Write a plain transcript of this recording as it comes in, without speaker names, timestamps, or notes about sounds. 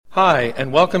Hi,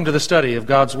 and welcome to the study of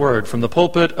God's Word from the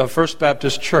pulpit of First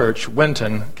Baptist Church,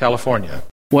 Winton, California.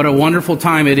 What a wonderful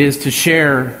time it is to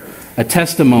share a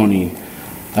testimony,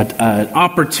 an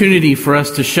opportunity for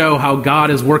us to show how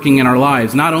God is working in our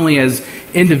lives, not only as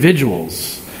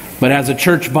individuals, but as a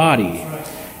church body,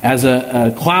 as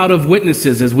a cloud of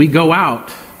witnesses as we go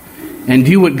out and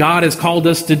do what God has called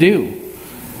us to do.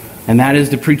 And that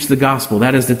is to preach the gospel.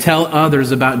 That is to tell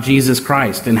others about Jesus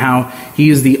Christ and how He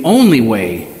is the only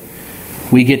way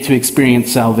we get to experience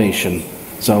salvation.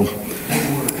 So,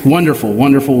 wonderful,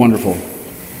 wonderful, wonderful.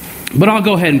 But I'll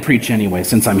go ahead and preach anyway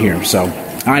since I'm here. So,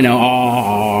 I know.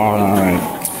 All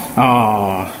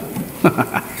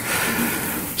right.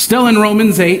 Still in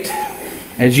Romans 8,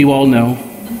 as you all know.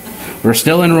 We're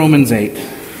still in Romans 8.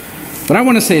 But I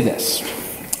want to say this.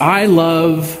 I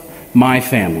love my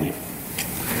family.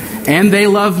 And they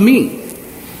love me,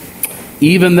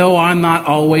 even though I'm not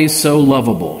always so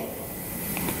lovable.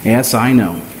 Yes, I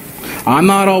know. I'm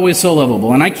not always so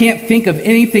lovable. And I can't think of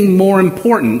anything more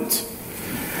important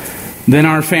than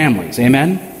our families.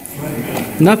 Amen?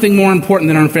 Right. Nothing more important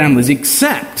than our families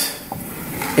except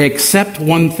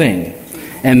one thing.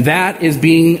 And that is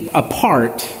being a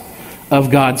part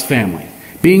of God's family.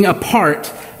 Being a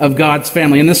part of God's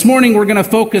family. And this morning we're going to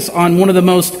focus on one of the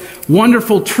most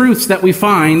wonderful truths that we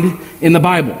find in the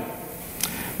Bible.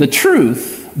 The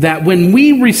truth that when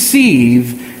we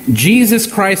receive Jesus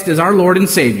Christ as our Lord and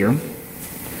Savior,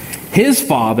 His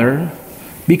Father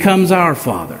becomes our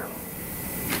Father.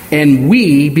 And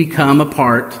we become a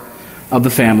part of the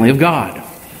family of God.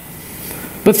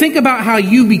 But think about how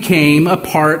you became a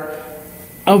part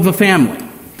of the family.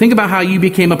 Think about how you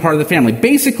became a part of the family.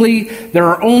 Basically, there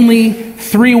are only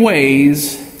three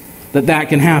ways that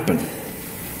can happen.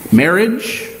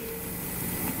 Marriage,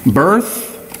 birth,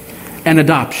 and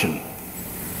adoption.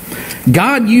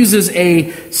 God uses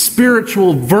a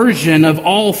spiritual version of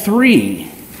all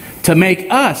three to make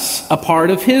us a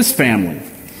part of His family.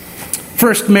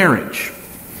 First, marriage.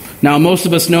 Now, most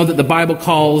of us know that the Bible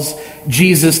calls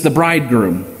Jesus the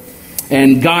bridegroom,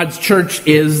 and God's church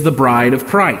is the bride of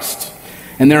Christ.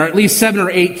 And there are at least 7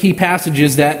 or 8 key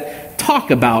passages that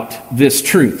talk about this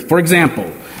truth. For example,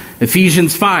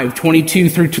 Ephesians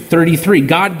 5:22 through 33.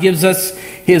 God gives us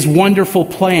His wonderful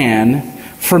plan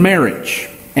for marriage.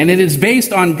 And it is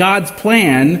based on God's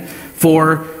plan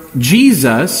for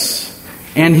Jesus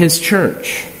and His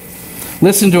church.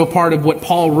 Listen to a part of what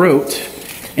Paul wrote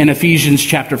in Ephesians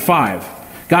chapter 5.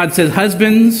 God says,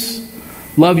 "Husbands,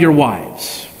 love your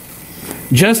wives,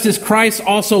 just as Christ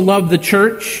also loved the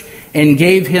church and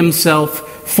gave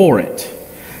Himself for it,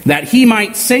 that He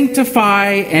might sanctify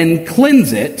and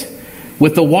cleanse it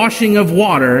with the washing of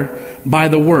water by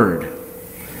the word,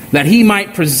 that He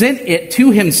might present it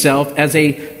to Himself as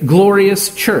a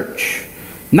glorious church,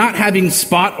 not having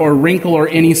spot or wrinkle or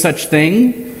any such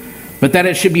thing, but that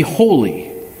it should be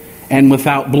holy and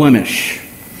without blemish.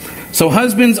 So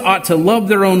husbands ought to love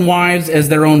their own wives as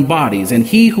their own bodies, and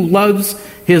he who loves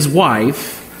his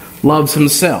wife loves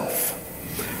himself.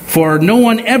 For no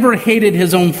one ever hated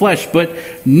his own flesh, but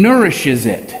nourishes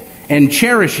it and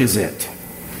cherishes it,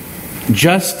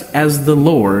 just as the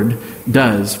Lord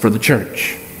does for the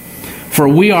church. For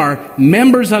we are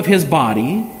members of His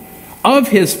body, of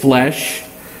His flesh,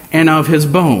 and of His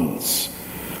bones.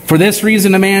 For this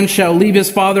reason a man shall leave his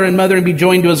father and mother and be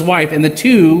joined to his wife, and the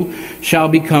two shall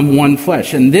become one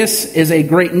flesh. And this is a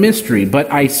great mystery, but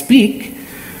I speak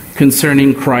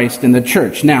concerning Christ and the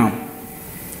church." Now,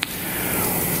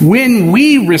 when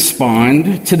we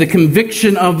respond to the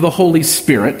conviction of the Holy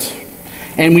Spirit,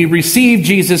 and we receive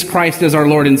Jesus Christ as our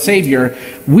Lord and Savior,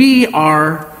 we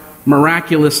are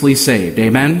miraculously saved.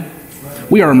 Amen?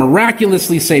 We are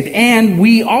miraculously saved. And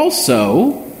we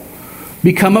also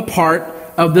become a part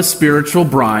of the spiritual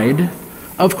bride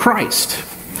of Christ.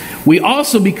 We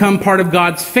also become part of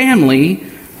God's family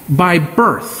by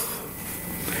birth.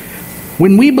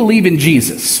 When we believe in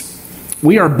Jesus,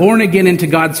 we are born again into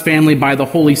God's family by the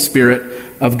Holy Spirit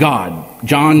of God.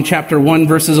 John chapter 1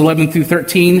 verses 11 through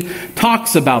 13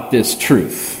 talks about this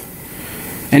truth.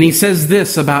 And he says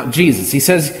this about Jesus. He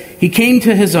says, "He came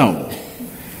to His own,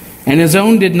 and His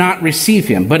own did not receive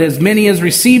Him. But as many as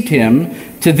received Him,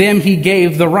 to them He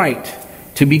gave the right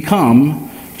to become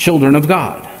children of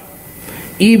God,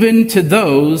 even to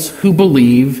those who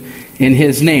believe in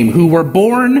His name, who were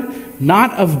born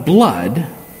not of blood,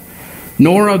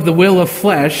 nor of the will of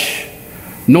flesh,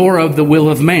 nor of the will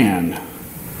of man,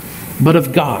 but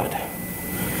of God."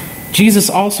 Jesus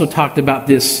also talked about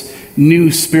this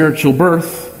new spiritual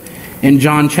birth in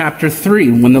John chapter 3,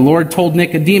 when the Lord told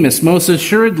Nicodemus, "Most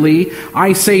assuredly,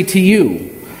 I say to you,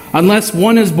 unless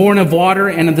one is born of water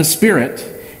and of the Spirit,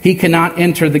 he cannot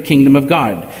enter the kingdom of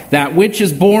God. That which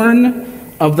is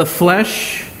born of the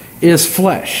flesh is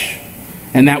flesh,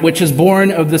 and that which is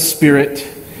born of the Spirit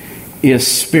is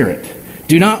spirit.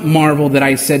 Do not marvel that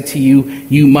I said to you,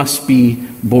 you must be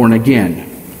born again.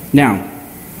 Now,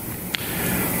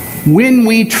 when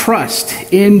we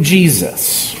trust in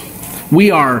Jesus,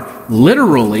 we are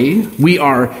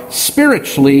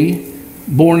spiritually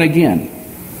born again.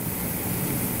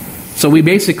 So we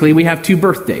have two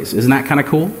birthdays. Isn't that kind of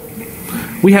cool?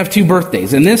 We have two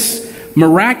birthdays. And this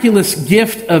miraculous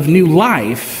gift of new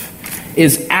life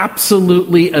is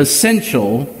absolutely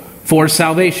essential for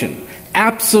salvation.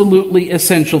 Absolutely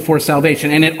essential for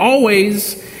salvation. And it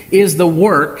always is the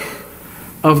work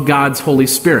of God's Holy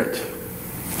Spirit.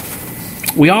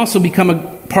 We also become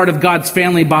a part of God's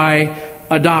family by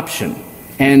adoption.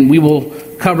 And we will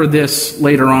cover this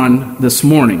later on this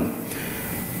morning.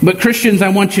 But Christians, I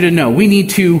want you to know, we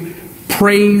need to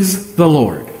praise the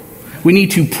Lord. We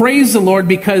need to praise the Lord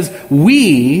because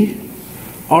we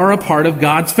are a part of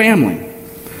God's family.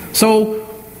 So,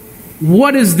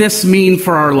 what does this mean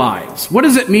for our lives? What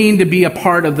does it mean to be a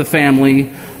part of the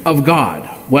family of God?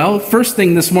 Well, first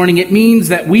thing this morning, it means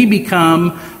that we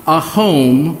become a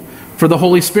home for the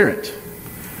Holy Spirit.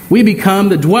 We become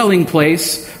the dwelling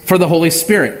place for the Holy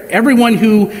Spirit. Everyone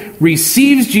who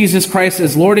receives Jesus Christ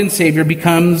as Lord and Savior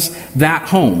becomes that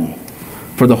home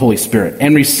for the Holy Spirit.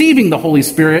 And receiving the Holy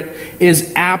Spirit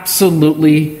is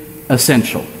absolutely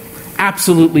essential.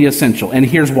 Absolutely essential. And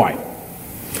here's why.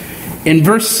 In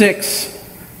verse 6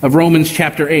 of Romans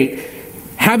chapter 8,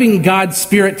 having God's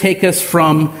Spirit take us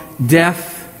from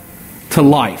death to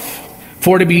life.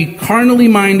 For to be carnally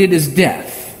minded is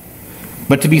death,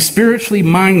 but to be spiritually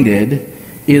minded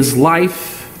is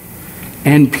life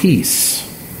and peace.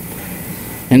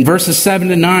 In verses 7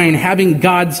 to 9, having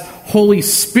God's Holy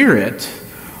Spirit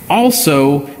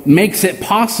also makes it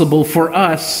possible for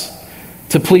us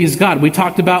to please God. We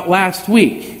talked about last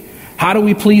week. How do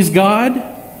we please God?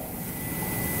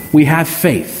 We have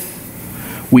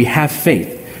faith. We have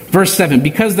faith. Verse 7,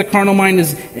 because the carnal mind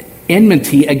is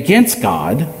enmity against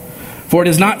God, for it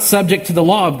is not subject to the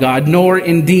law of God, nor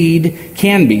indeed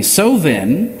can be. So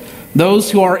then,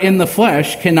 those who are in the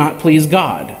flesh cannot please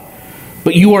God.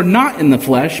 But you are not in the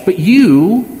flesh, but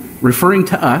you, referring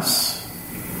to us,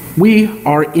 we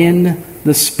are in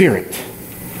the Spirit.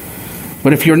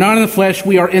 But if you're not in the flesh,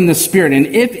 we are in the Spirit. And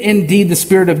if indeed the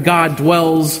Spirit of God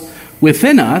dwells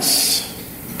within us,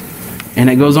 and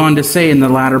it goes on to say in the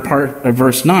latter part of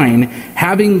verse 9,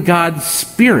 having God's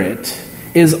Spirit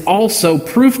is also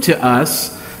proof to us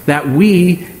that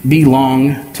we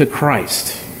belong to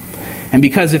Christ. And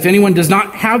because if anyone does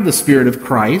not have the Spirit of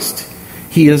Christ,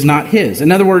 he is not his.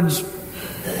 In other words,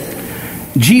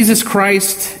 Jesus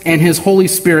Christ and his Holy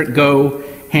Spirit go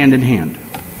hand in hand.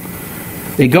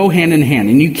 They go hand in hand.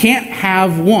 And you can't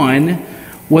have one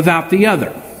without the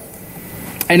other.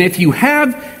 And if you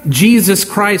have Jesus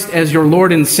Christ as your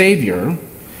Lord and Savior,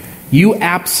 you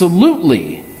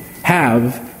absolutely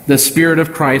have the Spirit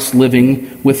of Christ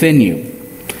living within you.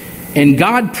 And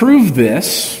God proved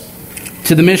this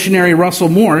to the missionary Russell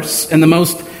Morse in the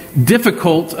most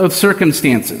difficult of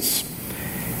circumstances.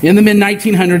 In the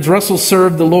mid-1900s, Russell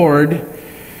served the Lord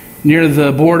near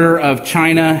the border of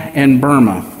China and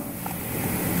Burma.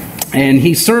 And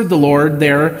he served the Lord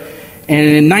there. And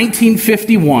in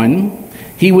 1951,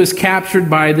 he was captured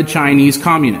by the Chinese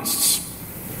communists.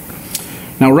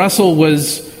 Now, Russell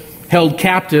was held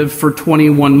captive for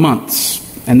 21 months.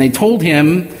 And they told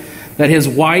him that his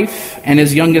wife and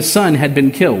his youngest son had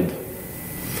been killed.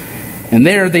 And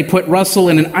there they put Russell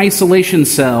in an isolation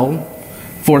cell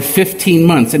for 15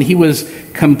 months. And he was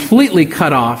completely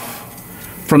cut off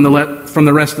from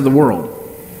the rest of the world.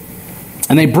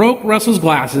 And they broke Russell's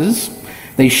glasses.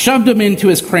 They shoved him into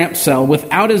his cramped cell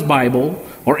without his Bible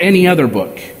or any other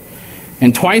book.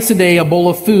 And twice a day a bowl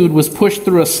of food was pushed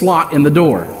through a slot in the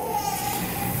door.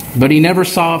 But he never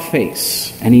saw a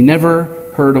face, and he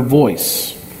never heard a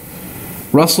voice.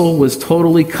 Russell was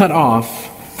totally cut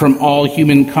off from all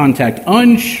human contact,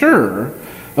 unsure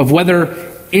of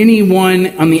whether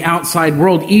anyone on the outside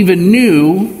world even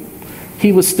knew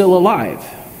he was still alive.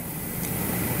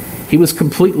 He was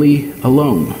completely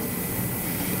alone.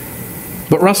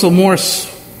 But Russell Morse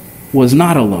was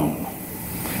not alone.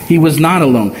 He was not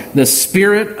alone. The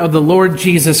Spirit of the Lord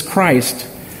Jesus Christ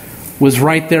was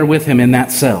right there with him in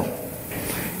that cell.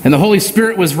 And the Holy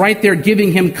Spirit was right there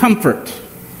giving him comfort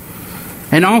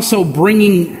and also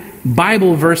bringing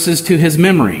Bible verses to his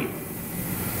memory.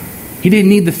 He didn't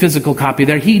need the physical copy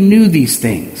there. He knew these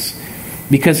things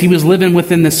because he was living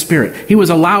within the Spirit. He was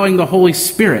allowing the Holy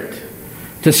Spirit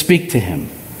to speak to him.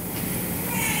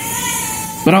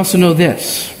 But also know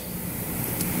this.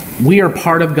 We are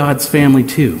part of God's family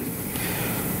too.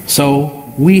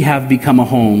 So we have become a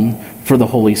home for the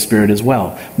Holy Spirit as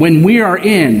well. When we are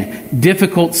in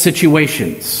difficult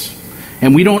situations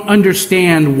and we don't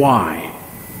understand why,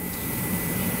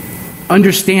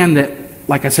 understand that,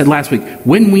 like I said last week,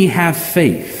 when we have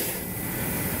faith,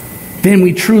 then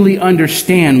we truly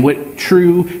understand what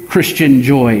true Christian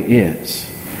joy is.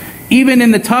 Even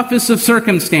in the toughest of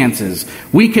circumstances,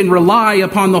 we can rely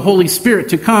upon the Holy Spirit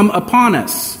to come upon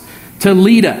us, to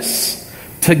lead us,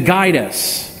 to guide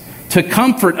us, to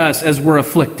comfort us as we're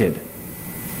afflicted.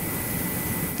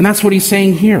 And that's what he's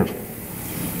saying here.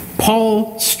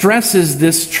 Paul stresses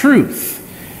this truth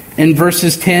in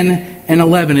verses 10 and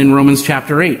 11 in Romans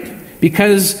chapter 8.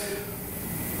 Because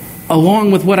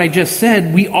along with what I just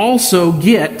said, we also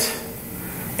get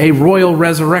a royal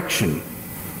resurrection.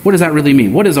 What does that really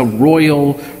mean? What is a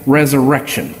royal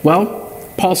resurrection? Well,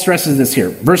 Paul stresses this here.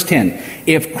 Verse 10,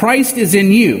 if Christ is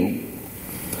in you,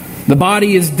 the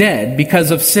body is dead because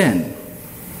of sin,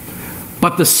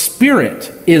 but the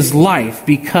Spirit is life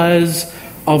because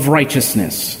of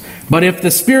righteousness. But if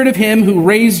the Spirit of him who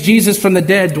raised Jesus from the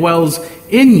dead dwells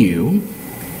in you,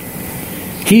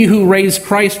 he who raised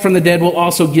Christ from the dead will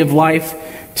also give life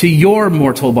to your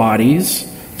mortal bodies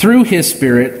through his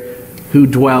Spirit who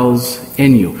dwells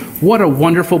in you. What a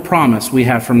wonderful promise we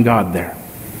have from God there.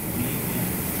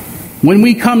 When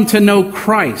we come to know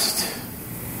Christ,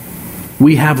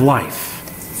 we have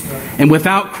life. And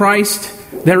without Christ,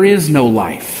 there is no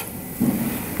life.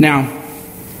 Now,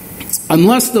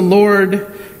 unless the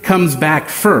Lord comes back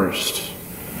first,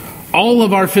 all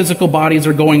of our physical bodies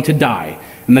are going to die.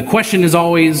 And the question is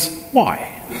always, why?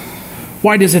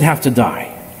 Why does it have to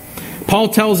die? Paul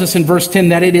tells us in verse 10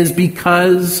 that it is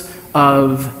because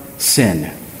of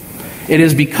sin. It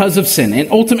is because of sin. And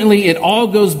ultimately, it all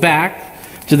goes back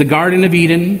to the Garden of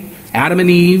Eden, Adam and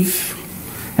Eve,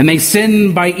 and they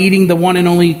sinned by eating the one and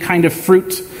only kind of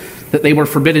fruit that they were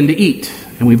forbidden to eat.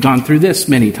 And we've gone through this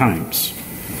many times.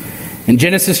 In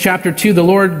Genesis chapter 2, the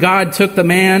Lord God took the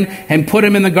man and put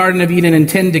him in the Garden of Eden and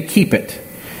intended to keep it.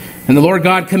 And the Lord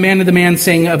God commanded the man,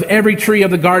 saying, of every tree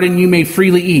of the garden you may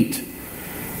freely eat,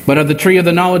 but of the tree of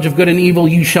the knowledge of good and evil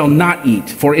you shall not eat.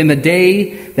 For in the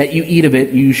day that you eat of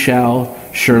it, you shall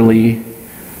surely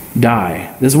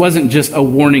die. This wasn't just a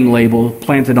warning label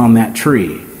planted on that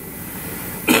tree.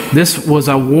 This was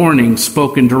a warning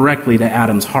spoken directly to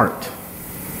Adam's heart.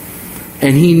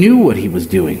 And he knew what he was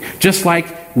doing. Just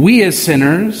like we as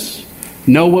sinners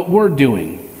know what we're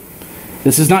doing.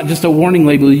 This is not just a warning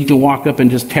label you can walk up and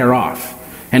just tear off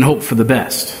and hope for the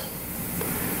best.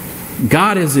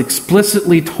 God has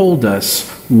explicitly told us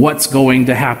what's going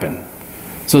to happen.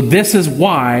 So this is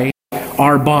why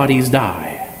our bodies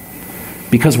die.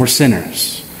 Because we're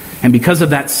sinners. And because of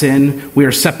that sin, we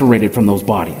are separated from those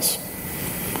bodies.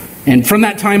 And from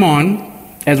that time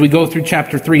on, as we go through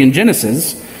chapter 3 in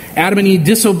Genesis, Adam and Eve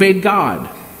disobeyed God.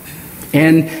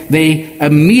 And they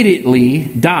immediately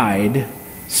died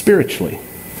spiritually.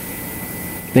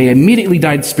 They immediately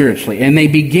died spiritually. And they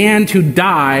began to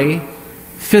die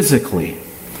physically.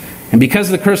 And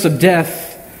because of the curse of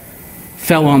death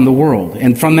fell on the world.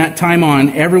 And from that time on,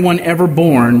 everyone ever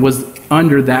born was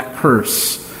under that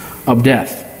curse of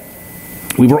death.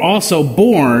 We were also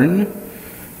born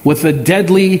with a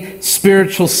deadly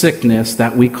spiritual sickness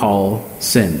that we call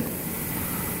sin.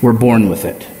 We're born with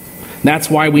it. That's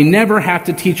why we never have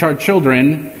to teach our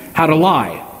children how to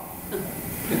lie.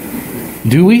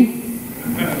 Do we?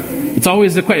 It's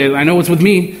always the question. I know it's with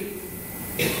me.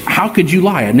 How could you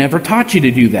lie? I never taught you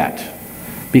to do that.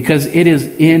 Because it is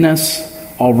in us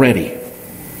already.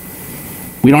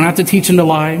 We don't have to teach them to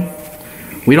lie.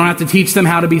 We don't have to teach them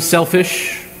how to be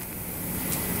selfish.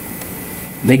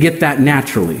 They get that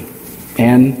naturally.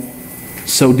 And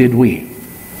so did we.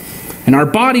 And our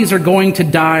bodies are going to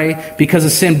die because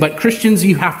of sin. But Christians,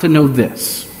 you have to know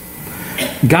this.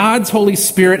 God's Holy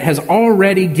Spirit has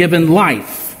already given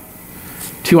life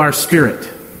to our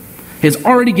spirit. He has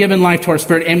already given life to our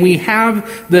spirit. And we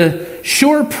have the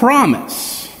sure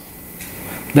promise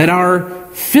that our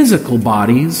physical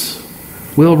bodies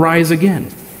will rise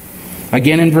again.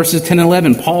 Again in verses 10 and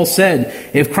 11, Paul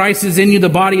said, if Christ is in you, the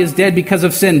body is dead because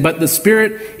of sin, but the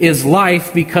Spirit is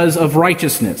life because of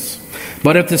righteousness.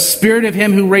 But if the Spirit of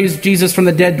him who raised Jesus from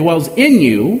the dead dwells in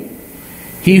you,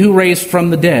 he who raised from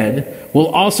the dead will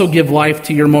also give life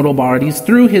to your mortal bodies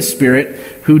through his Spirit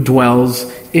who dwells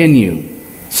in you.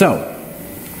 So,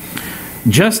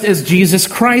 just as Jesus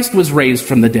Christ was raised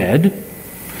from the dead,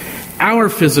 our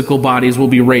physical bodies will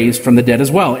be raised from the dead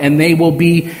as well. And they will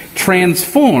be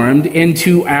transformed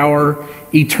into our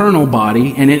eternal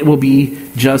body. And it will be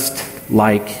just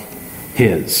like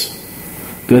his.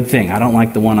 Good thing. I don't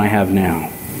like the one I have now.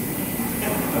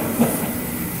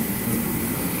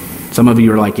 Some of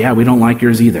you are like, yeah, we don't like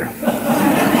yours either.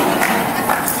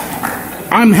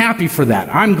 I'm happy for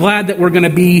that. I'm glad that we're going to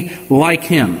be like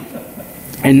him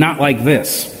and not like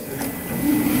this.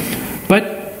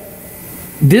 But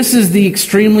this is the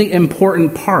extremely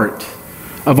important part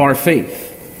of our faith.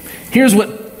 Here's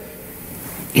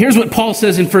what Paul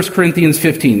says in 1 Corinthians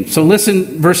 15. So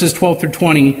listen, verses 12 through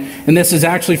 20, and this is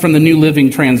actually from the New Living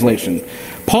Translation.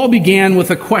 Paul began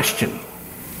with a question.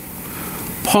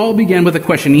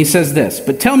 He says this,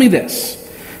 "But tell me this,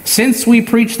 since we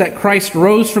preach that Christ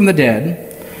rose from the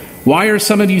dead, why are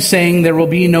some of you saying there will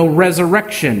be no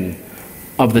resurrection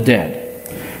of the dead?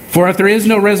 For if there is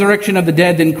no resurrection of the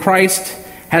dead, then Christ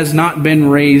has not been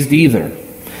raised either.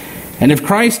 And if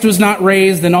Christ was not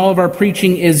raised, then all of our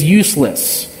preaching is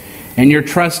useless, and your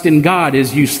trust in God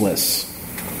is useless.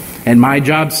 And my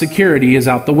job security is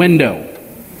out the window."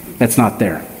 That's not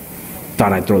there.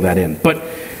 Thought I'd throw that in.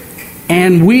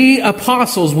 And we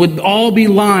apostles would all be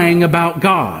lying about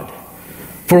God.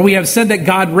 For we have said that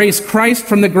God raised Christ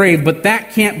from the grave, but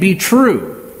that can't be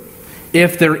true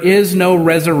if there is no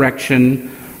resurrection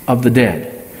of the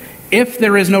dead. If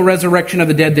there is no resurrection of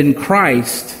the dead, then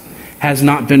Christ has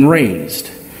not been raised.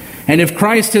 And if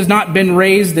Christ has not been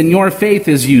raised, then your faith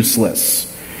is useless,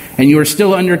 and you are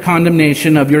still under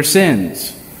condemnation of your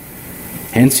sins.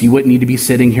 Hence, you wouldn't need to be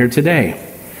sitting here today.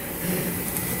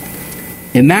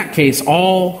 In that case,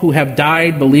 all who have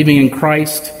died believing in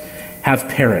Christ have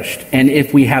perished. And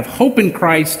if we have hope in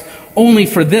Christ only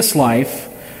for this life,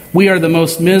 we are the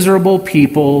most miserable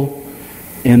people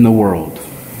in the world.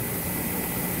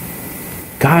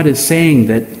 God is saying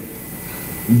that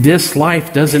this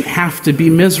life doesn't have to be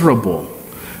miserable.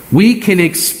 We can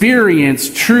experience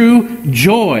true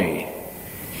joy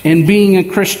in being a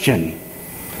Christian.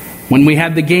 When we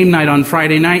had the game night on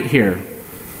Friday night here,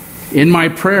 in my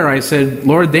prayer I said,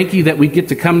 "Lord, thank you that we get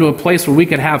to come to a place where we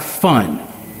could have fun."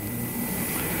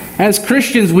 As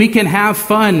Christians, we can have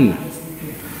fun.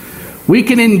 We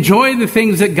can enjoy the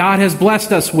things that God has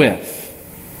blessed us with.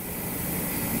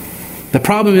 The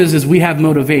problem is we have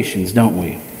motivations, don't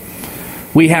we?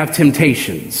 We have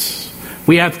temptations.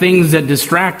 We have things that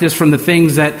distract us from the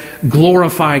things that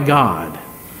glorify God.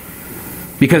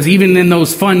 Because even in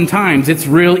those fun times, it's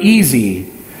real easy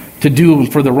to do them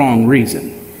for the wrong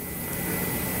reason.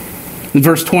 In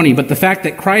verse 20, "But the fact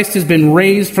that Christ has been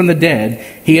raised from the dead,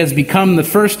 he has become the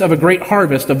first of a great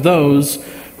harvest of those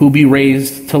who be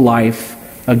raised to life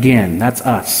again." That's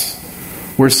us.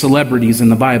 We're celebrities in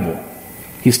the Bible.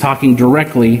 He's talking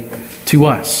directly to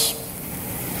us.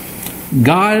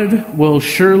 God will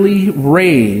surely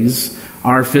raise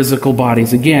our physical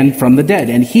bodies again from the dead,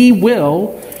 and he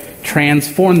will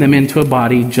transform them into a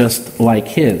body just like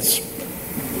his.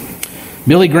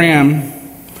 Billy Graham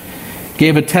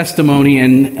gave a testimony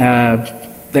and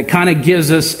that kind of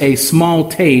gives us a small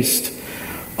taste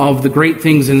of the great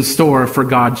things in store for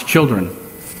God's children.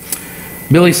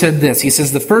 Billy said this. He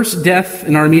says, "The first death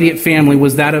in our immediate family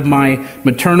was that of my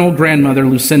maternal grandmother,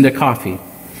 Lucinda Coffey.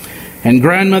 And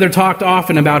grandmother talked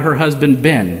often about her husband,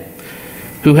 Ben,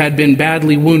 who had been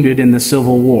badly wounded in the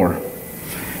Civil War.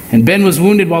 And Ben was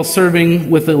wounded while serving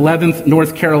with the 11th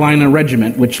North Carolina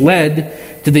Regiment, which led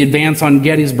to the advance on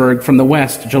Gettysburg from the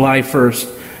west, July 1st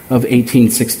of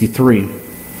 1863.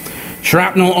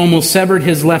 Shrapnel almost severed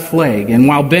his left leg, and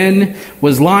while Ben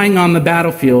was lying on the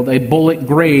battlefield, a bullet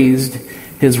grazed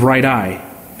his right eye,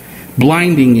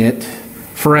 blinding it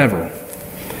forever.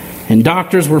 And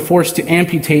doctors were forced to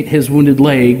amputate his wounded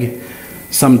leg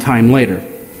sometime later.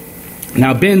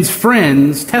 Now, Ben's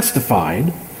friends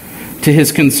testified to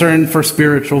his concern for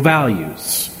spiritual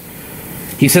values.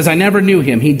 He says, "I never knew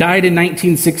him. He died in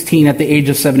 1916 at the age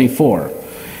of 74.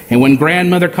 And when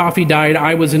Grandmother Coffey died,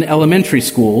 I was in elementary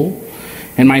school,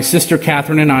 and my sister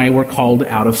Catherine and I were called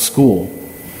out of school.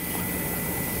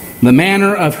 The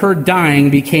manner of her dying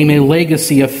became a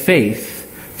legacy of faith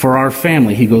for our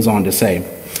family," he goes on to say.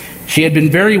 "She had been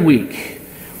very weak,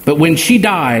 but when she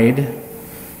died,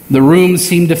 the room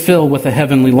seemed to fill with a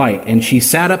heavenly light, and she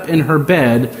sat up in her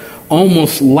bed,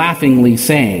 almost laughingly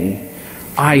saying,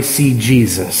 'I see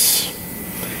Jesus.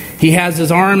 He has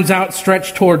his arms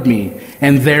outstretched toward me,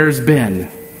 and there's Ben.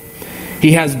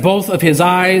 He has both of his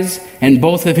eyes and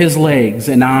both of his legs,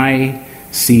 and I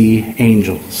see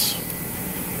angels.'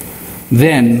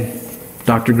 Then,"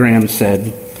 Dr. Graham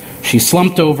said, "she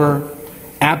slumped over,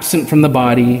 absent from the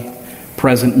body,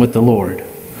 present with the Lord.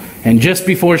 And just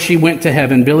before she went to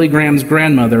heaven, Billy Graham's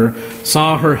grandmother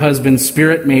saw her husband's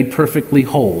spirit made perfectly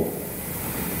whole.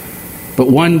 But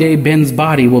one day Ben's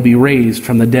body will be raised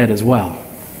from the dead as well.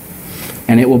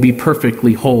 And it will be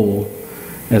perfectly whole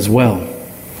as well.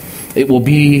 It will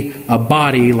be a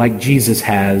body like Jesus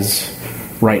has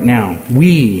right now.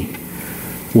 We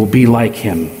will be like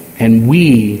him, and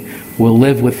we will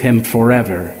live with him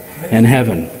forever in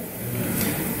heaven.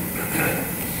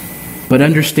 But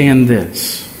understand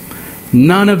this.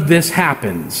 None of this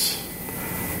happens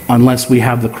unless we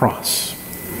have the cross.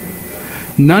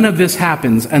 None of this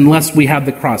happens unless we have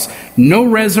the cross. No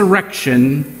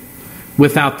resurrection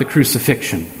without the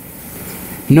crucifixion.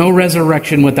 No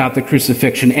resurrection without the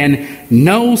crucifixion. And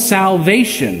no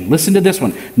salvation, listen to this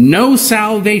one, no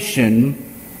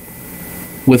salvation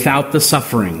without the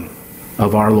suffering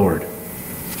of our Lord.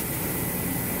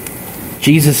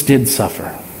 Jesus did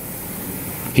suffer.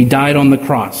 He died on the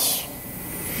cross.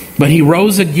 But he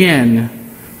rose again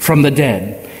from the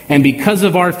dead. And because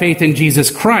of our faith in Jesus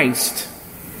Christ,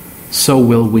 so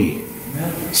will we.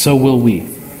 So will we.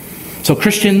 So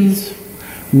Christians,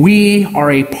 we are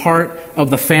a part of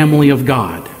the family of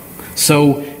God.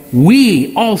 So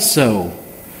we also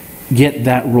get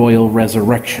that royal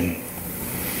resurrection.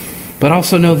 But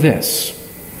also know this.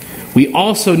 We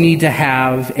also need to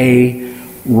have a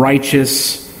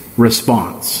righteous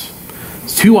response.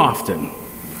 Too often,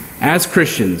 as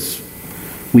Christians,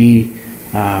 we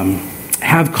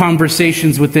have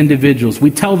conversations with individuals.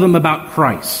 We tell them about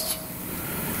Christ.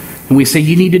 And we say,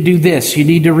 you need to do this, you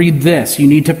need to read this, you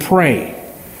need to pray.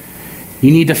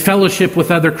 You need to fellowship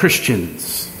with other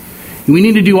Christians. We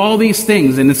need to do all these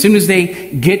things. And as soon as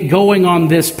they get going on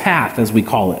this path, as we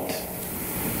call it,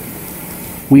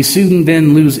 we soon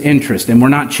then lose interest and we're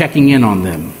not checking in on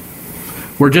them.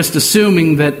 We're just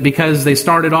assuming that because they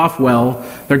started off well,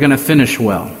 they're going to finish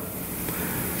well.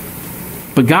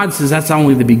 But God says that's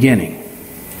only the beginning.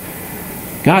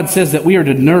 God says that we are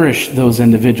to nourish those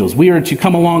individuals. We are to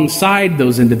come alongside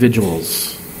those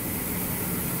individuals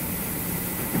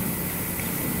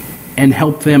and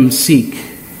help them seek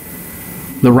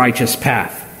the righteous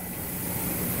path.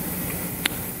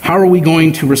 How are we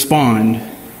going to respond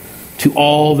to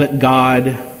all that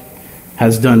God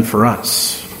has done for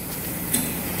us?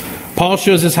 Paul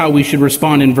shows us how we should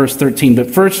respond in verse 13.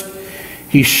 But first,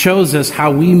 he shows us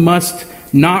how we must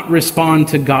not respond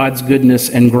to God's goodness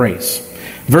and grace.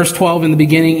 Verse 12 in the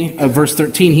beginning of verse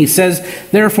 13, he says,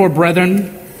 "Therefore,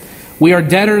 brethren, we are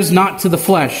debtors not to the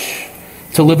flesh,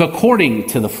 to live according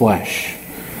to the flesh.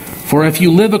 For if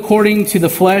you live according to the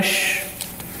flesh,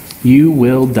 you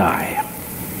will die."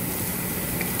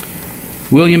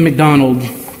 William MacDonald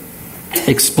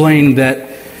explained that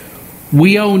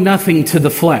we owe nothing to the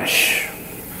flesh,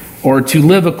 or to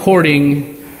live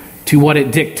according to what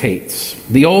it dictates.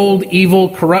 The old, evil,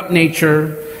 corrupt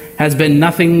nature has been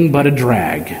nothing but a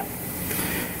drag.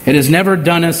 It has never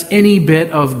done us any bit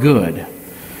of good.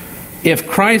 If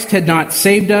Christ had not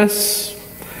saved us,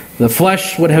 the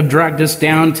flesh would have dragged us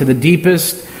down to the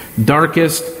deepest,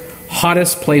 darkest,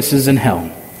 hottest places in hell.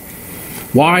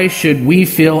 Why should we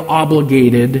feel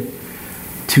obligated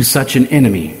to such an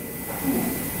enemy?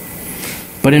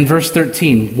 But in verse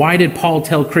 13, why did Paul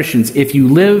tell Christians, if you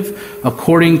live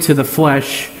according to the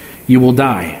flesh, you will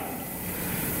die?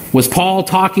 Was Paul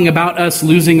talking about us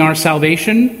losing our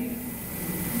salvation?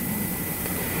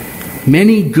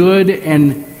 Many good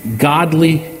and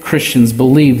godly Christians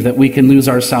believe that we can lose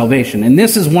our salvation. And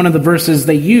this is one of the verses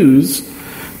they use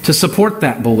to support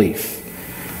that belief.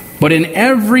 But in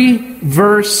every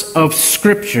verse of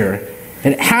Scripture,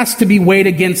 it has to be weighed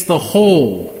against the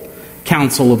whole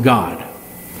counsel of God.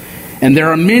 And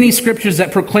there are many scriptures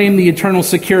that proclaim the eternal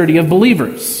security of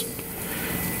believers.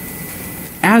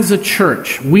 As a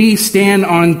church, we stand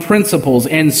on principles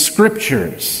and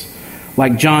scriptures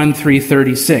like John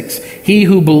 3:36. He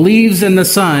who believes in the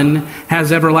Son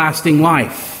has everlasting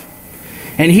life.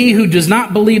 And he who does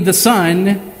not believe the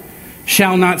Son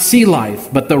shall not see life,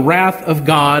 but the wrath of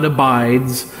God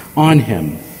abides on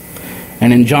him.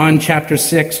 And in John chapter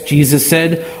 6, Jesus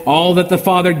said, "All that the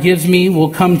Father gives me will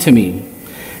come to me.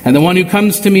 And the one who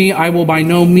comes to me I will by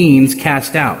no means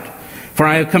cast out. For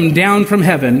I have come down from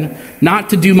heaven, not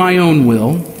to do my own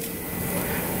will,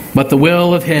 but the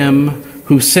will of him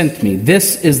who sent me.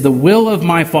 This is the will of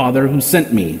my Father who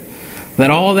sent me, that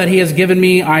all that he has given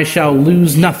me I shall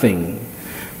lose nothing,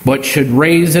 but should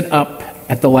raise it up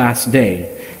at the last day.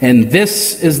 And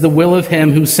this is the will of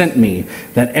him who sent me,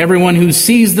 that everyone who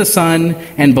sees the Son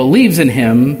and believes in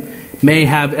him may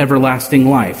have everlasting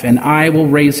life, and I will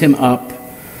raise him up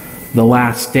the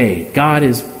last day." God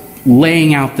is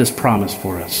laying out this promise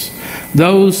for us.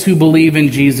 Those who believe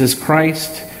in Jesus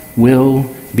Christ will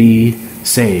be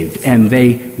saved, and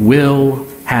they will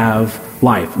have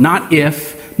life. Not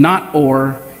if, not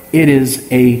or. It is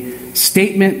a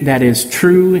statement that is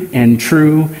true and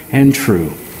true and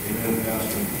true.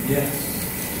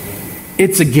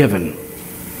 It's a given.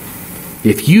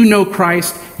 If you know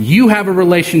Christ, you have a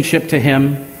relationship to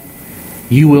Him,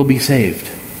 you will be saved.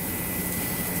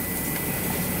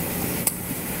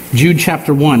 Jude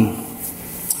chapter 1,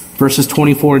 verses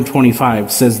 24 and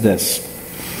 25 says this.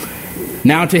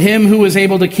 Now to Him who is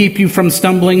able to keep you from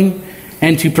stumbling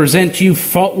and to present you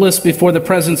faultless before the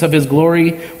presence of His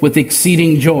glory with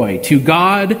exceeding joy, to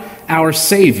God our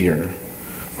Savior,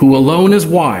 who alone is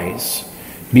wise,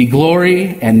 be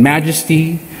glory and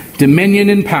majesty, dominion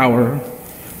and power,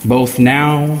 both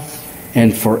now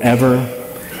and forever.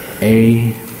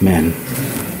 Amen.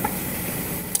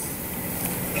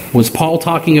 Was Paul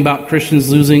talking about Christians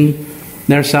losing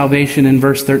their salvation in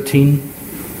verse 13?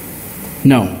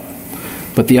 No.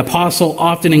 But the apostle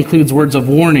often includes words of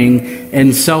warning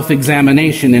and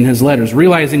self-examination in his letters,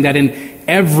 realizing that in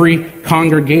every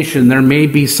congregation there may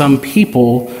be some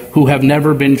people who have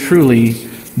never been truly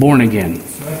born again.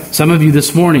 Some of you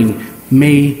this morning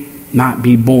may not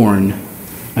be born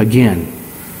again.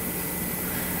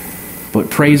 But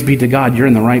praise be to God, you're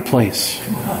in the right place.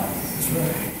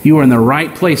 You are in the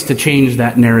right place to change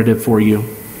that narrative for you.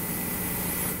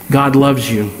 God loves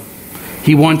you.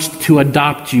 He wants to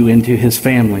adopt you into His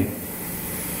family.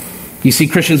 You see,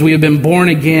 Christians, we have been born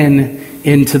again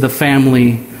into the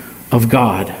family of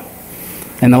God.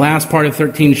 And the last part of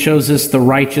 13 shows us the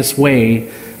righteous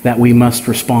way that we must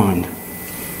respond.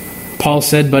 Paul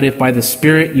said, but if by the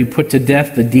Spirit you put to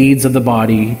death the deeds of the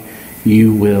body,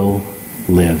 you will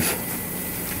live.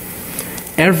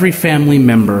 Every family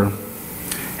member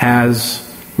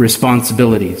has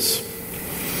responsibilities.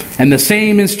 And the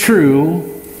same is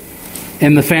true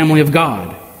in the family of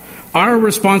God. Our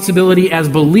responsibility as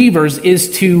believers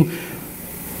is to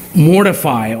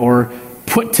mortify or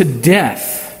put to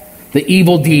death the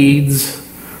evil deeds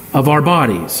of our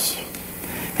bodies.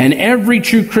 And every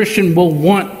true Christian will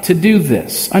want to do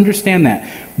this. Understand that.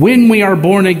 When we are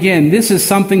born again, this is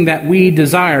something that we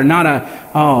desire, not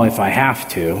if I have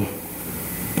to.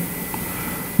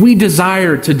 We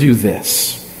desire to do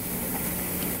this.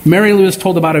 Mary Lou was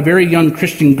told about a very young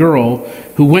Christian girl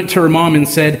who went to her mom and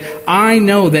said, I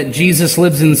know that Jesus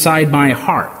lives inside my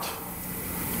heart,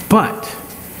 but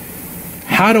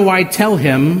how do I tell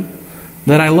Him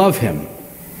that I love Him?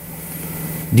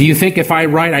 Do you think if I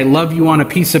write, I love you on a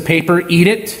piece of paper, eat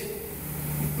it,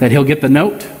 that He'll get the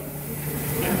note?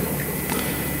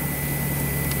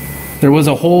 There was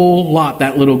a whole lot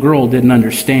that little girl didn't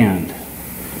understand.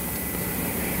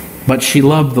 But she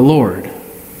loved the Lord.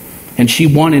 And she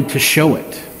wanted to show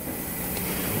it.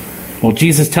 Well,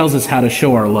 Jesus tells us how to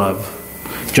show our love.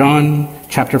 John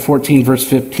chapter 14, verse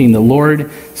 15. The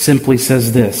Lord simply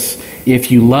says this.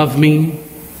 If you love me,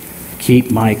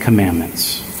 keep my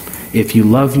commandments. If you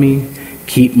love me,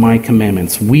 keep my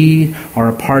commandments. We are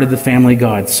a part of the family of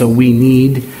God, so we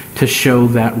need to show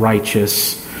that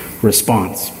righteous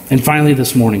response. And finally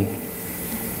this morning,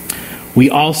 we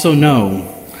also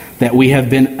know that we have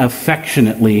been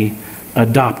affectionately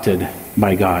adopted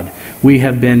by God. We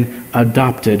have been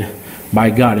adopted by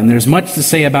God. And there's much to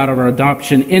say about our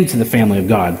adoption into the family of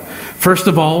God. First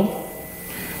of all,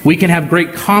 we can have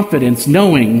great confidence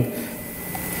knowing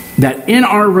that in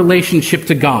our relationship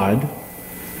to God,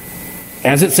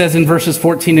 as it says in verses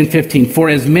 14 and 15, for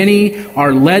as many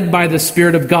are led by the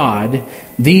Spirit of God,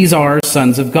 these are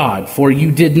sons of God. For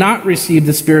you did not receive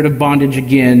the spirit of bondage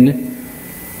again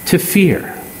to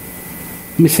fear.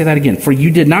 Let me say that again. For you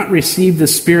did not receive the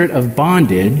spirit of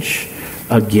bondage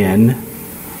again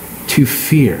to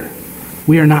fear.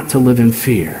 We are not to live in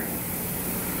fear.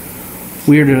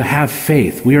 We are to have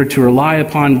faith. We are to rely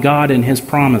upon God and His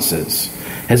promises.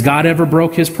 Has God ever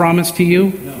broke His promise to you?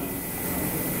 No.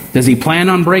 Does He plan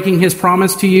on breaking His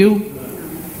promise to you?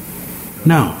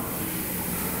 No.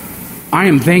 I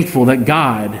am thankful that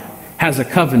God has a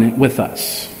covenant with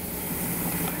us.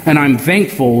 And I'm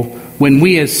thankful when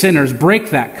we as sinners break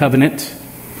that covenant,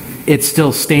 it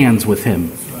still stands with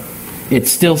Him. It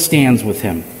still stands with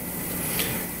Him.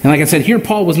 And like I said, here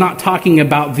Paul was not talking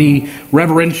about the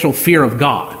reverential fear of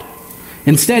God.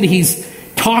 Instead, he's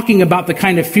talking about the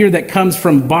kind of fear that comes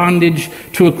from bondage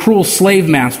to a cruel slave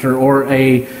master or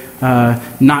a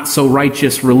not so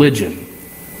righteous religion.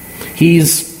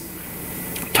 He's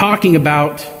talking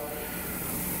about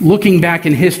looking back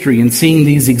in history and seeing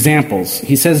these examples.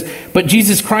 He says, but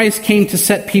Jesus Christ came to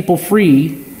set people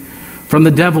free from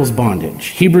the devil's bondage.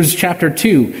 Hebrews chapter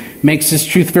 2 makes this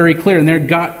truth very clear. And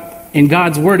in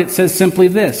God's word it says simply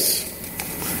this,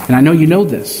 and I know you know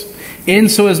this.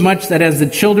 insomuch that as the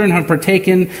children have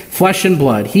partaken flesh and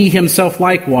blood, he himself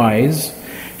likewise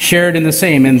shared in the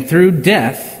same, and through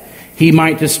death he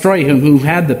might destroy him who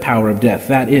had the power of death,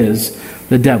 that is,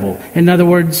 the devil. In other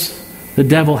words, the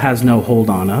devil has no hold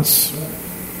on us.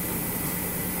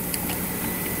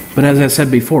 But as I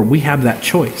said before, we have that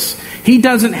choice. He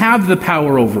doesn't have the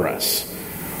power over us.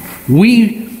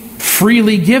 We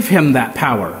freely give him that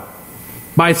power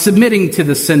by submitting to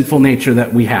the sinful nature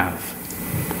that we have.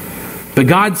 But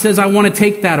God says, I want to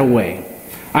take that away.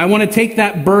 I want to take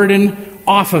that burden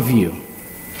off of you.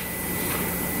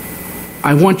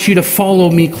 I want you to follow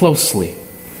me closely.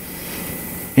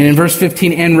 And in verse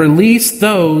 15, and release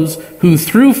those who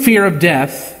through fear of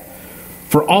death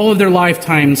for all of their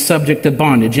lifetimes subject to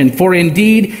bondage. And for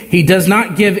indeed he does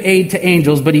not give aid to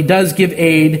angels, but he does give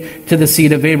aid to the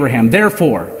seed of Abraham.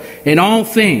 Therefore, in all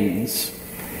things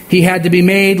he had to be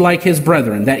made like his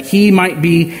brethren, that he might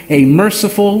be a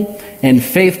merciful and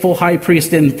faithful high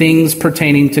priest in things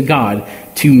pertaining to God,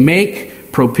 to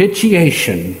make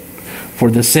propitiation for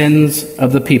the sins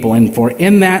of the people. And for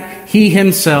in that he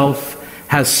himself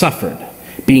has suffered,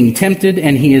 being tempted,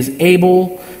 and he is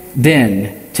able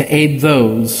then to aid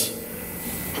those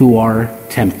who are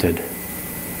tempted.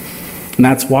 And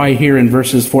that's why here in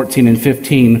verses 14 and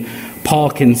 15,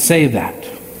 Paul can say that.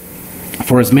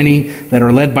 For as many that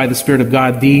are led by the Spirit of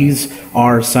God, these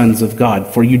are sons of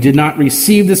God. For you did not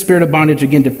receive the spirit of bondage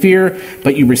again to fear,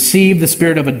 but you received the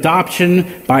spirit of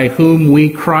adoption, by whom we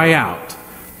cry out,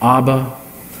 Abba,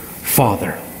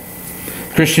 Father.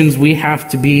 Christians, we have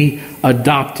to be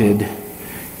adopted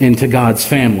into God's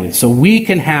family, so we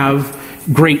can have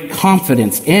great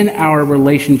confidence in our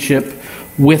relationship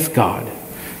with God.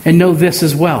 And know this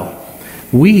as well.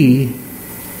 We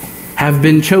have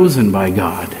been chosen by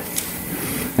God.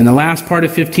 In the last part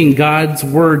of 15, God's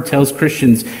word tells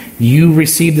Christians, you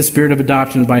receive the spirit of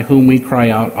adoption, by whom we cry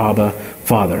out, Abba,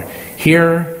 Father.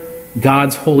 Here,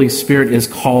 God's Holy Spirit is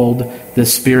called the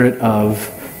Spirit of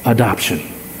adoption.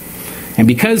 And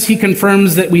because he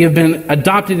confirms that we have been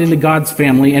adopted into God's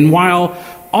family, and while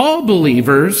all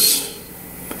believers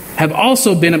have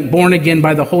also been born again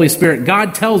by the Holy Spirit,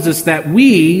 God tells us that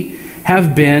we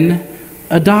have been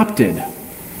adopted.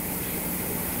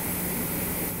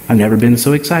 I've never been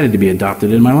so excited to be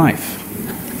adopted in my life.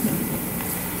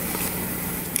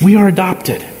 We are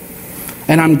adopted.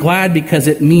 And I'm glad, because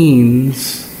it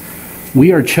means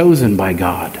we are chosen by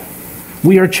God.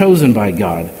 We are chosen by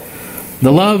God.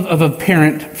 The love of a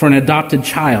parent for an adopted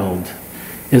child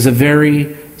is a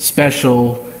very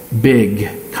special,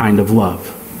 big kind of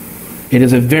love. It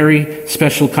is a very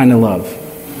special kind of love.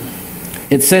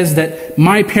 It says that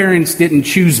my parents didn't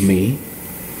choose me.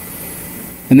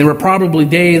 And there were probably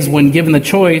days when, given the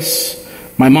choice,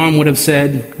 my mom would have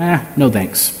said, no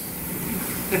thanks.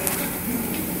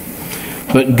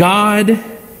 But God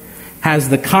has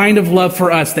the kind of love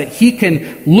for us that he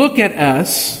can look at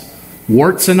us,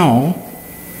 warts and all,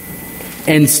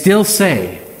 and still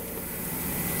say,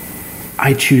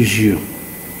 I choose you.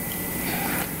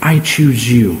 I choose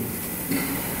you.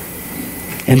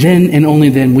 And then and only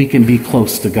then we can be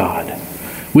close to God.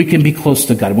 We can be close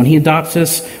to God. When he adopts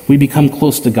us, we become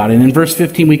close to God. And in verse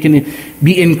 15, we can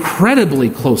be incredibly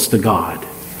close to God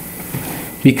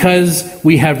because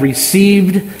we have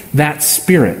received that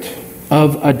spirit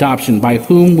of adoption, by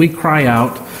whom we cry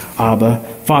out, Abba,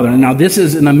 Father. And now this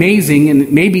is an amazing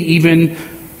and maybe even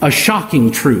a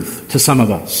shocking truth to some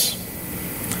of us.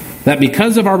 That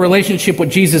because of our relationship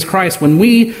with Jesus Christ, when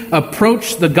we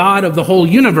approach the God of the whole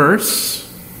universe,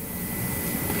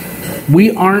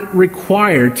 we aren't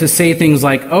required to say things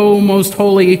like, oh, most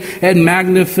holy and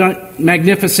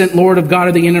magnificent Lord of God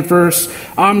of the universe,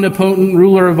 omnipotent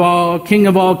ruler of all, King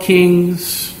of all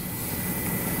kings.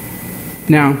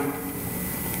 Now,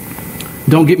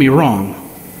 don't get me wrong.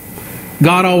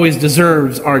 God always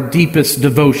deserves our deepest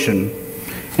devotion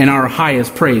and our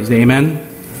highest praise. Amen?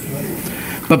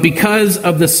 But because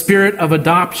of the spirit of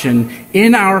adoption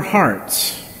in our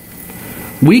hearts,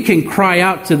 we can cry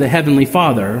out to the Heavenly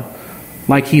Father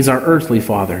like he's our earthly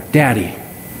father. Daddy.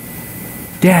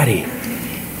 Daddy.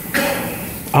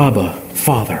 Abba,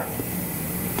 Father.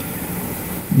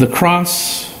 The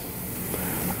cross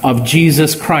of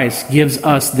Jesus Christ gives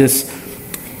us this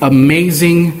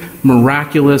amazing,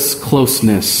 miraculous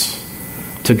closeness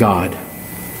to God.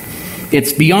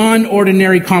 It's beyond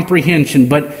ordinary comprehension,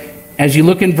 but as you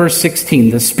look in verse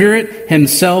 16, the Spirit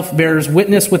himself bears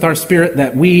witness with our spirit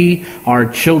that we are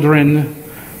children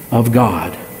of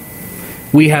God.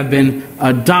 We have been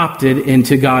adopted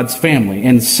into God's family,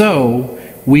 and so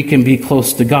we can be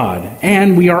close to God.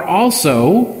 And we are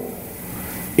also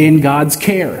in God's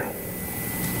care.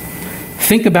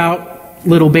 Think about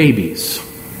little babies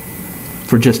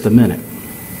for just a minute.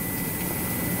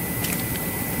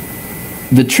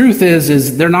 The truth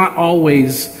is they're not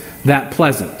always that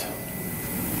pleasant.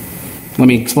 Let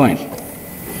me explain.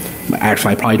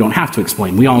 Actually, I probably don't have to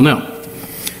explain. We all know.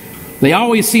 They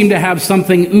always seem to have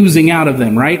something oozing out of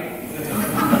them, right?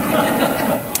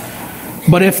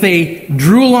 But if they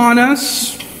drool on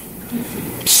us,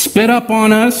 spit up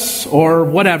on us, or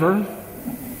whatever,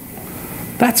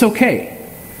 that's okay.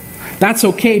 That's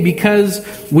okay because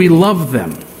we love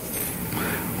them.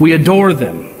 We adore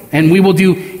them. And we will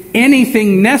do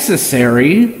anything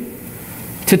necessary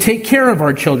to take care of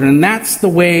our children. And that's the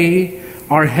way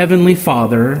our Heavenly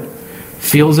Father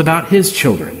feels about His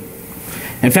children.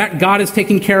 In fact, God is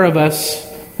taking care of us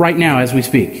right now as we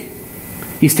speak.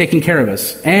 He's taking care of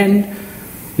us. And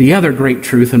the other great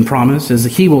truth and promise is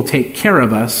that He will take care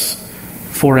of us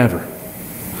forever.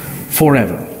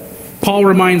 Forever. Paul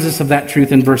reminds us of that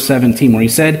truth in verse 17 where he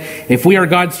said, if we are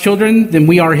God's children, then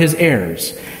we are His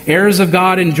heirs. Heirs of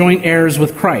God and joint heirs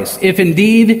with Christ. If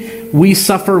indeed we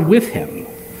suffer with Him,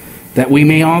 that we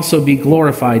may also be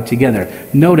glorified together.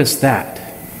 Notice that.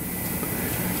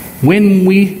 When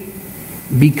we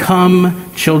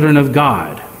become children of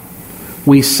God,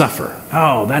 we suffer.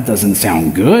 Oh, that doesn't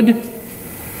sound good.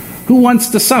 Who wants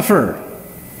to suffer?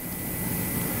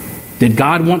 Did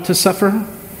God want to suffer?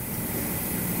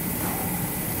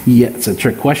 Yeah, it's a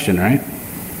trick question, right?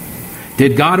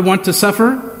 Did God want to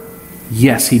suffer?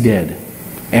 Yes, He did.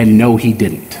 And no, He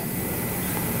didn't.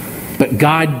 But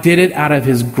God did it out of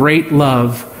His great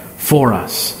love for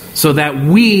us, so that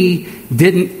we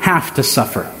didn't have to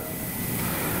suffer.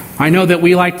 I know that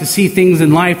we like to see things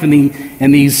in life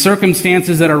and these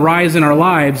circumstances that arise in our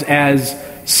lives as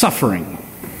suffering.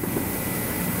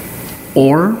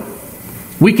 Or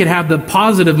we could have the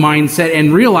positive mindset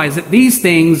and realize that these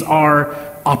things are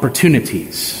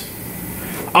opportunities.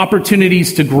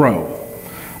 Opportunities to grow.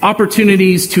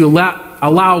 Opportunities to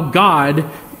allow God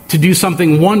to do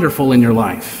something wonderful in your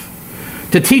life.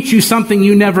 To teach you something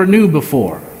you never knew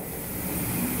before.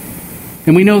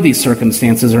 And we know these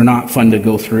circumstances are not fun to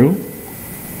go through.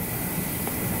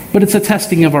 But it's a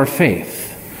testing of our faith.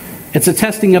 It's a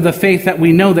testing of the faith that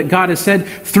we know that God has said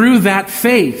through that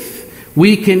faith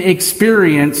we can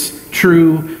experience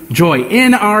true joy.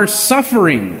 In our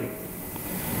suffering,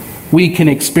 we can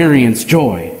experience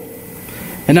joy.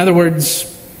 In other words,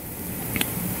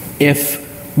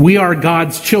 if we are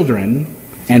God's children,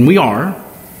 and we are,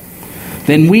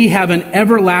 then we have an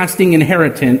everlasting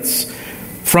inheritance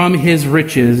from His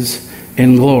riches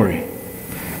and glory.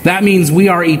 That means we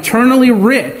are eternally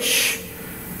rich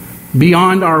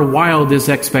beyond our wildest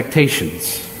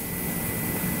expectations.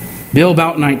 Bill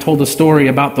Boutnight told a story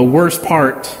about the worst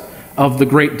part of the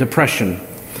Great Depression.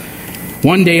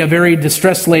 One day, a very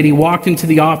distressed lady walked into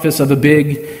the office of a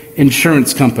big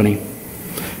insurance company.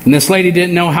 And this lady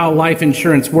didn't know how life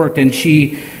insurance worked, and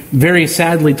she very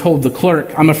sadly told the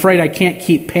clerk, "I'm afraid I can't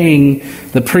keep paying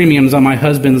the premiums on my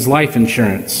husband's life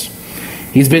insurance.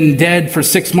 He's been dead for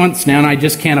 6 months now, and I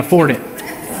just can't afford it."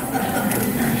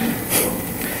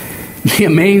 The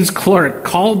amazed clerk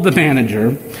called the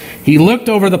manager. He looked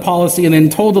over the policy and then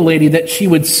told the lady that she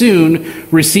would soon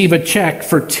receive a check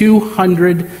for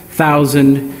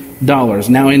 $200,000.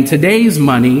 Now, in today's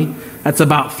money, that's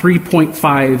about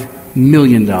 $3.5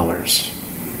 million.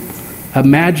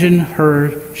 Imagine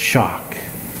her shock.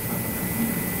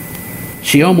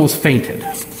 She almost fainted.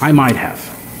 I might have.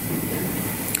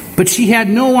 But she had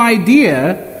no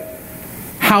idea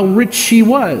how rich she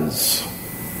was.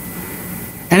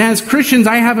 And as Christians,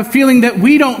 I have a feeling that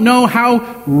we don't know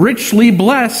how richly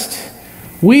blessed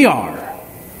we are.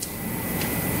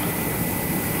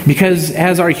 Because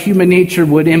as our human nature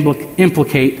would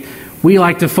implicate, we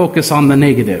like to focus on the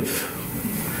negative.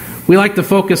 We like to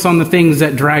focus on the things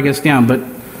that drag us down. But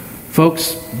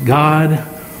folks, God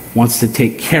wants to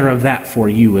take care of that for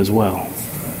you as well.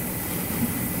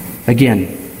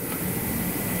 Again,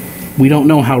 we don't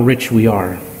know how rich we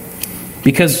are.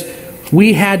 Because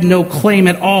we had no claim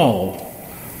at all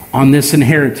on this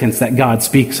inheritance that God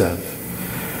speaks of.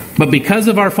 But because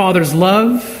of our Father's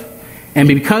love and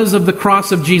because of the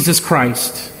cross of Jesus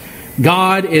Christ,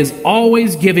 God is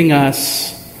always giving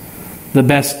us the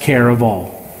best care of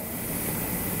all.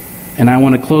 And I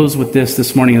want to close with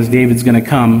this morning as David's going to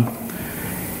come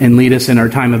and lead us in our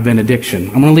time of benediction.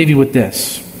 I'm going to leave you with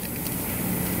this.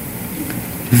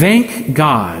 Thank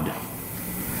God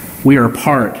we are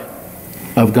part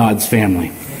of God's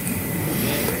family.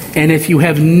 And if you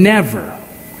have never,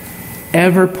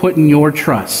 ever put in your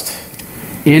trust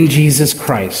in Jesus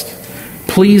Christ,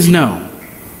 please know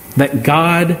that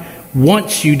God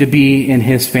wants you to be in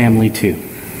His family too.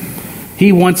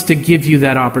 He wants to give you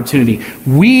that opportunity.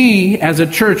 We, as a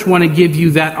church, want to give you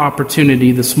that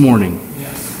opportunity this morning.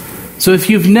 So if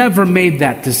you've never made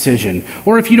that decision,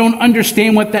 or if you don't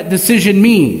understand what that decision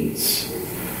means,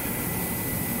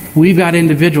 we've got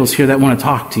individuals here that want to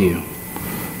talk to you,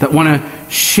 that want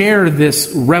to share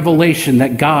this revelation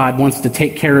that God wants to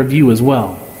take care of you as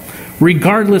well,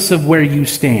 regardless of where you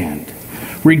stand,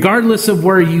 regardless of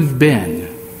where you've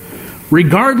been,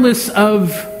 regardless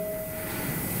of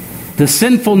the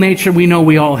sinful nature we know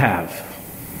we all have.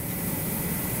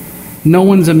 No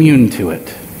one's immune to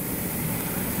it.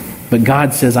 But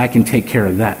God says, I can take care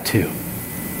of that too.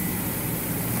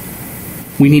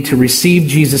 We need to receive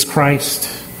Jesus Christ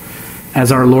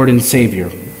as our Lord and Savior.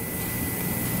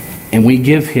 And we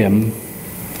give Him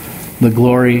the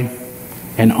glory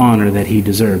and honor that He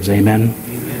deserves. Amen?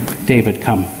 Amen. David,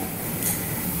 come.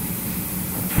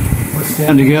 Let's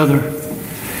stand together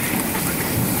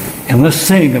and let's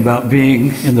sing about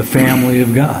being in the family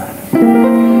of God.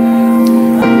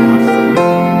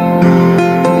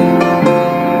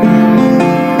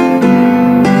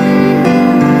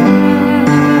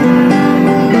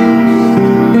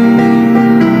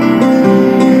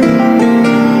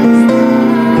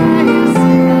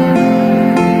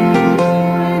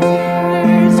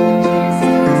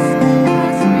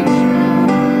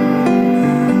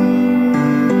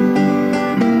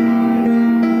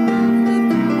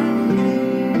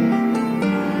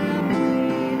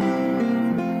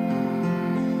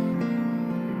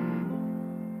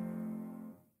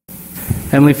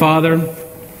 Heavenly Father,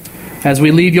 as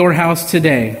we leave your house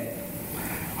today,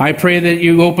 I pray that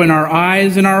you open our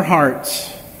eyes and our hearts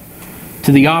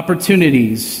to the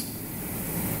opportunities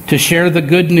to share the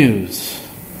good news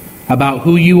about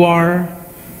who you are,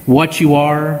 what you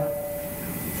are,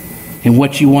 and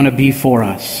what you want to be for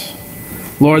us.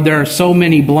 Lord, there are so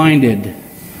many blinded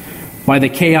by the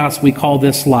chaos we call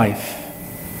this life.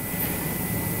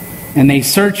 And they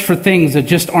search for things that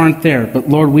just aren't there. But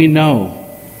Lord, we know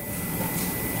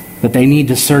that they need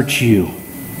to search you.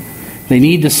 They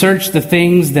need to search the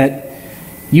things that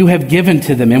you have given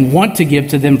to them and want to give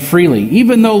to them freely.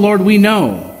 Even though, Lord, we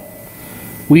know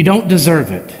we don't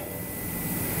deserve it.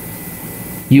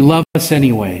 You love us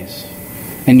anyways,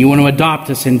 and you want to adopt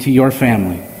us into your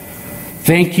family.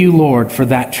 Thank you, Lord, for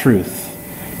that truth,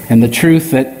 and the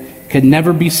truth that could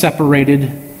never be separated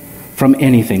from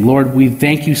anything. Lord, we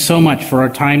thank you so much for our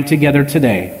time together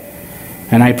today.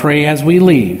 And I pray as we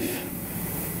leave,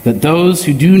 that those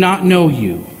who do not know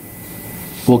you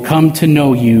will come to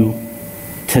know you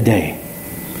today.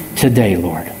 Today,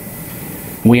 Lord.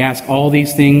 We ask all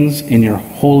these things in your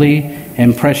holy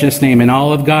and precious name. And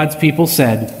all of God's people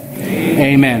said,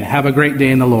 Amen. Have a great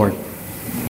day in the Lord.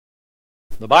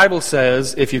 The Bible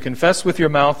says, if you confess with your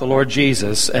mouth the Lord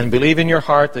Jesus and believe in your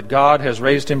heart that God has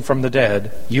raised him from the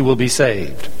dead, you will be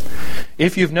saved.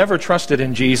 If you've never trusted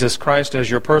in Jesus Christ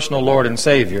as your personal Lord and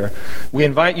Savior, we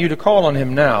invite you to call on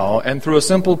him now and through a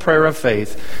simple prayer of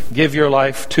faith, give your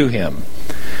life to him.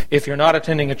 If you're not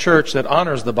attending a church that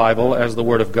honors the Bible as the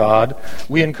Word of God,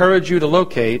 we encourage you to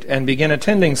locate and begin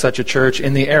attending such a church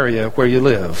in the area where you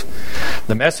live.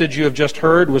 The message you have just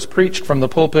heard was preached from the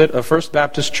pulpit of First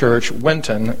Baptist Church,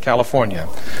 Winton, California.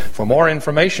 For more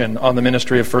information on the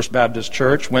ministry of First Baptist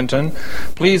Church, Winton,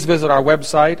 please visit our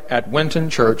website at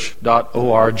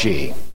wintonchurch.org.